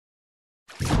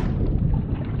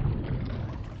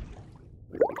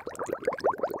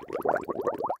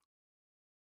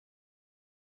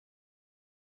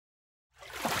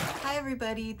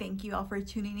everybody, thank you all for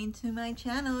tuning into my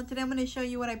channel. Today I'm going to show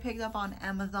you what I picked up on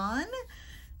Amazon.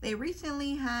 They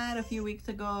recently had a few weeks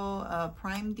ago a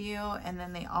Prime deal, and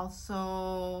then they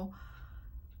also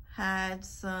had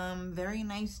some very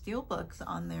nice Steelbooks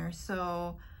on there.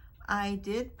 So I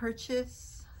did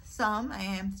purchase some. I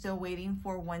am still waiting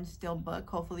for one Steelbook.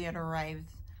 Hopefully it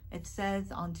arrives. It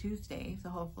says on Tuesday, so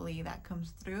hopefully that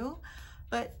comes through.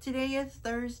 But today is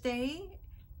Thursday.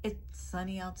 It's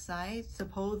sunny outside.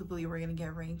 Supposedly we're gonna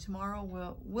get rain tomorrow.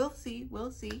 We'll see.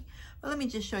 But let me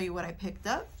just show you what I picked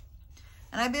up.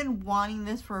 And I've been wanting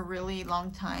this for a really long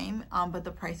time, but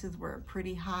the prices were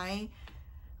pretty high.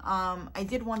 I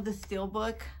did want the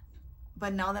Steelbook,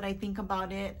 but now that I think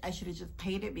about it, I should have just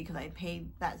paid it because I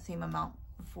paid that same amount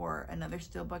for another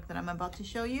Steelbook that I'm about to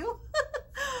show you.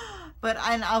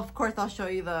 And of course I'll show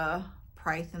you the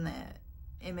price and the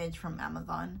image from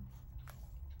Amazon.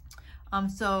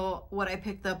 So what I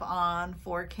picked up on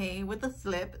 4K with the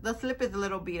slip. The slip is a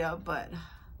little beat up, but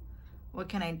what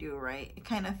can I do, right? It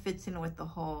kind of fits in with the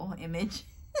whole image.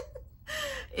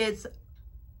 It's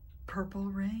Purple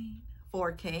Rain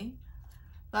 4K.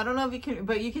 I don't know if you can,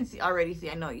 but you can see, already see.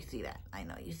 I know you see that. I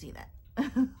know you see that.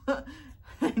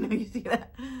 I know you see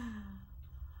that.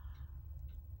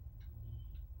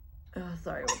 Oh,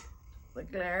 sorry. The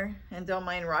glare. And don't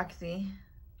mind Roxy.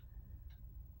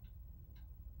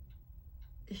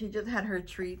 She just had her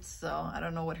treats, so I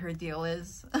don't know what her deal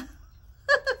is.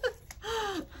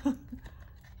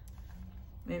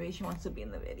 Maybe she wants to be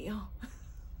in the video.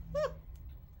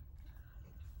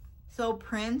 So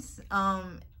Prince,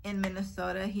 in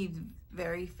Minnesota, he's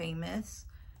very famous.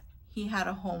 He had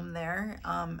a home there.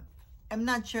 I'm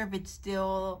not sure if it's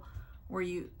still where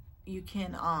you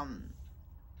can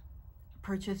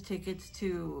purchase tickets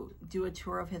to do a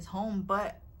tour of his home,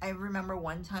 but I remember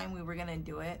one time we were gonna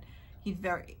do it.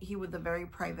 He was a very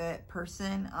private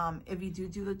person. If you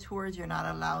do the tours, you're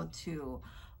not allowed to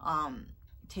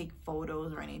take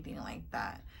photos or anything like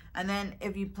that. And then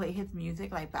if you play his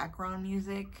music, like background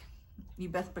music, you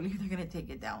best believe they're gonna take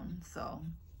it down. So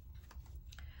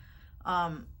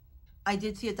I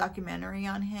did see a documentary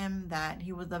on him that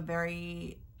he was a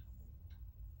very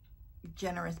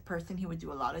generous person. He would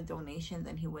do a lot of donations,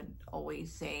 and he would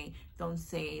always say, "Don't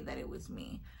say that it was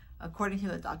me," according to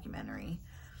the documentary.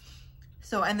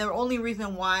 So, and the only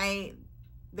reason why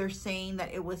they're saying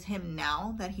that it was him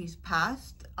now that he's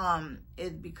passed,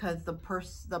 is because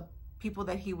the people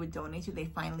that he would donate to, they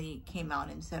finally came out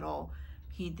and said, "Oh,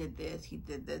 he did this,"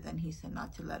 and he said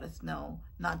not to let us know,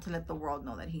 not to let the world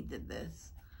know that he did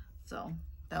this. So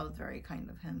that was very kind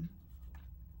of him.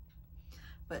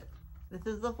 But this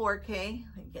is the 4K,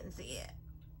 you can see it.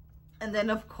 And then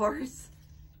of course,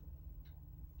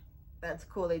 that's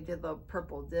cool, they did the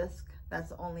purple disc.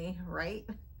 That's only right.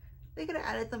 They could have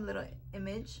added some little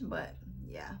image, but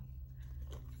yeah.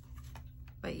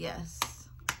 But yes.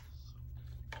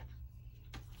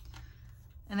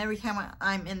 And every time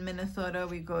I'm in Minnesota,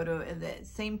 we go to, is it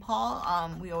St. Paul?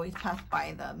 We always pass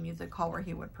by the music hall where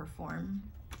he would perform.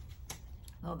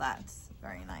 So that's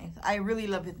very nice. I really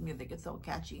love his music. It's so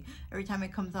catchy. Every time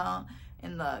it comes on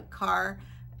in the car,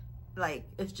 like,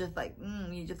 it's just like,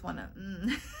 you just want to,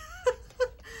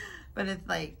 But it's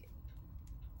like,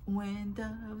 when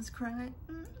doves cry,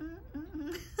 You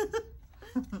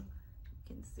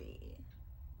can see.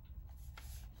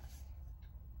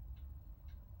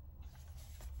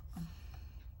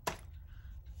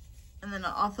 And then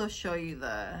I'll also show you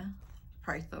the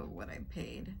price of what I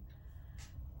paid.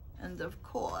 And of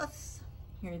course,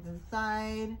 here's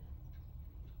inside.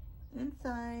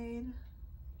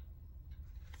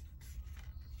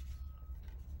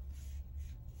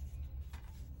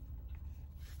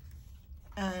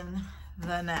 And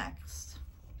the next.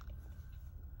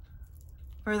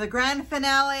 For the grand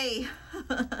finale.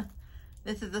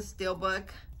 This is a Steelbook.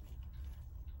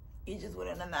 You just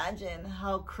wouldn't imagine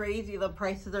how crazy the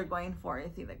prices are going for. You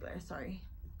see the glare, sorry.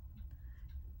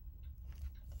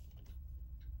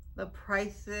 The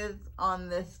prices on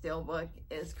this Steelbook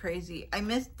is crazy. I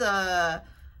missed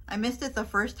it the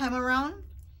first time around.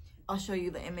 I'll show you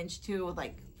the image too. It was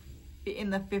like in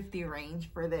the 50 range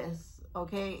for this,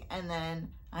 okay? And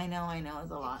then I know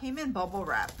it's a lot. It came in bubble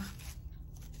wrap.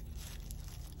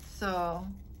 So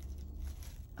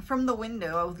from the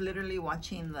window, I was literally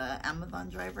watching the Amazon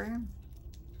driver,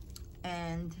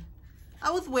 and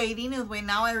I was waiting.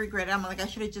 Now I regret it. I'm like, I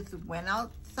should have just went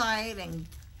outside and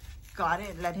got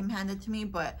it, let him hand it to me,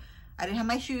 but I didn't have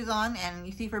my shoes on, and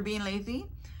you see, for being lazy,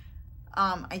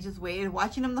 I just waited,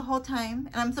 watching him the whole time.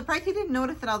 And I'm surprised he didn't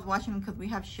notice that I was watching him because we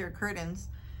have sheer curtains.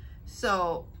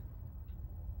 So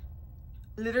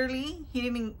literally, he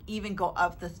didn't even go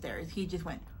up the stairs. He just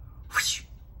went whoosh,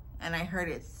 and I heard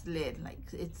it slid, like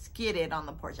it skidded on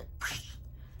the porch, like, whoosh,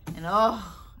 and oh,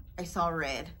 I saw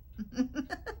red.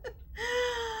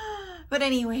 But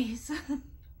anyways,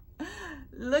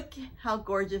 look how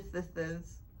gorgeous this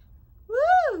is.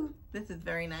 Woo! This is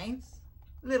very nice.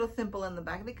 A little simple in the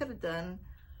back. They could have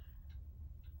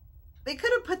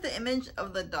put the image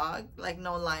of the dog, like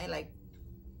no lie, like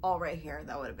all right here.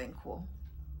 That would have been cool.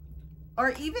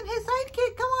 Or even his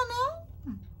sidekick. Come on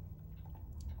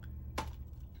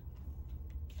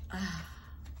now.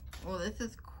 Well, this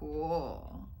is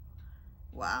cool.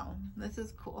 Wow, this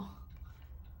is cool.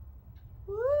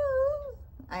 Woo!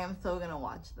 I am so gonna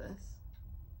watch this.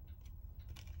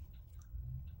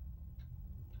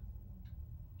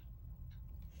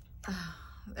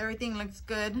 Everything looks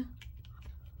good.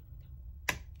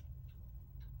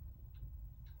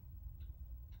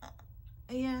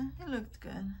 Yeah, it looks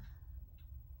good.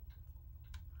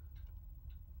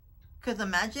 Because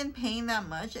imagine paying that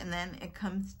much and then it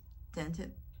comes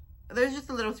dented. There's just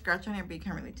a little scratch on here, but you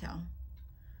can't really tell.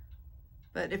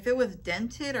 But if it was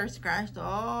dented or scratched,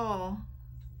 oh,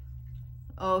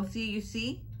 see, you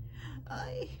see?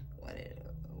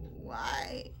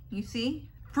 Why? You see?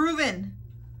 Proven.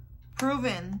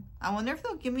 I wonder if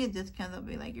they'll give me a discount. They'll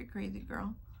be like, you're crazy,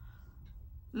 girl.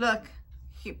 Look,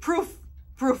 here, proof.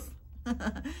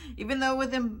 Even though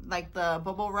with them, like the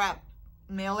bubble wrap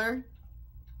mailer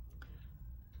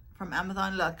from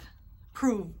Amazon, look,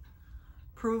 proof.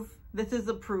 This is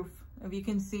the proof. If you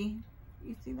can see.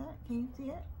 You see that? Can you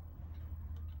see it?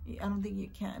 I don't think you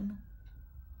can.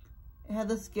 It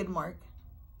has a skid mark.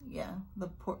 Yeah,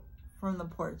 from the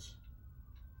porch.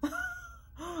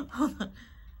 Hold on.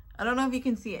 I don't know if you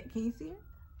can see it. Can you see it?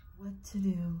 What to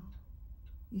do?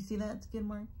 You see that skid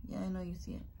mark? Yeah, I know you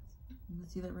see it. You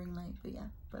see that ring light, but yeah,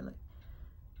 but like,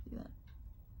 see that?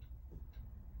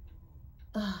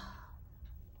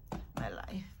 My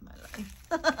life.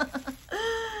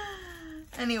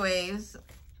 Anyways.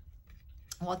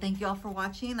 Well, thank you all for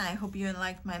watching. I hope you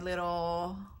liked my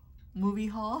little movie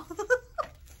haul.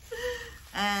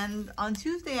 And on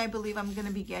Tuesday, I believe I'm going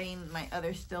to be getting my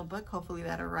other Steelbook. Hopefully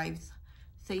that arrives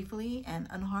safely and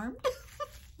unharmed.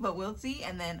 But we'll see.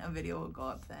 And then a video will go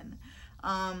up then.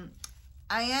 I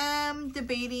am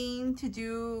debating to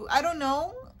do, I don't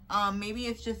know. Maybe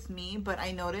it's just me, but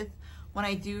I noticed when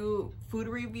I do food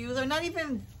reviews, or not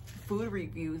even food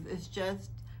reviews, it's just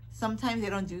sometimes they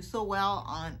don't do so well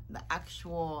on the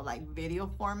actual like video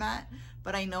format,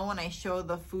 but I know when I show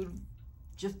the food,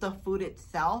 just the food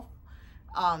itself,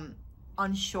 on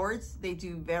shorts, they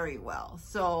do very well.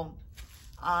 So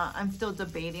I'm still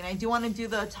debating. I do want to do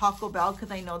the Taco Bell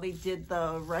because I know they did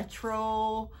the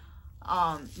retro,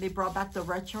 they brought back the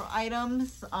retro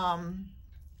items.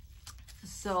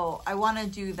 So I want to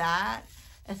do that,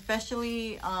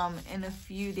 especially in a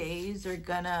few days. They're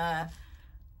gonna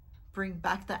bring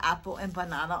back the apple and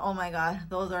banana. Oh my god,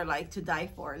 those are like to die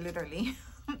for, literally.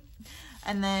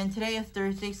 And then today is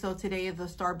Thursday, so today is the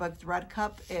Starbucks red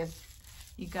cup. If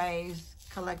you guys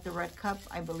collect the red cup,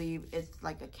 I believe it's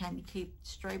like a candy cape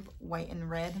stripe, white and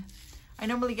red. I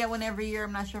normally get one every year.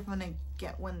 I'm not sure if I'm gonna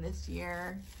get one this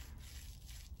year,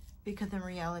 because in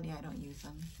reality I don't use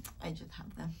them. I just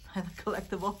have them as a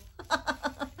collectible.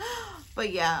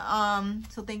 But yeah,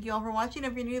 so thank you all for watching.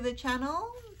 If you're new to the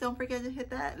channel, don't forget to hit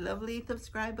that lovely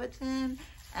subscribe button.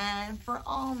 And for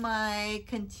all my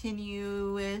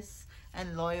continuous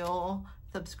and loyal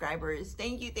subscribers,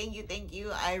 thank you.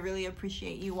 I really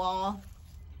appreciate you all.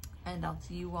 And I'll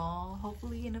see you all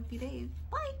hopefully in a few days.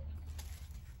 Bye.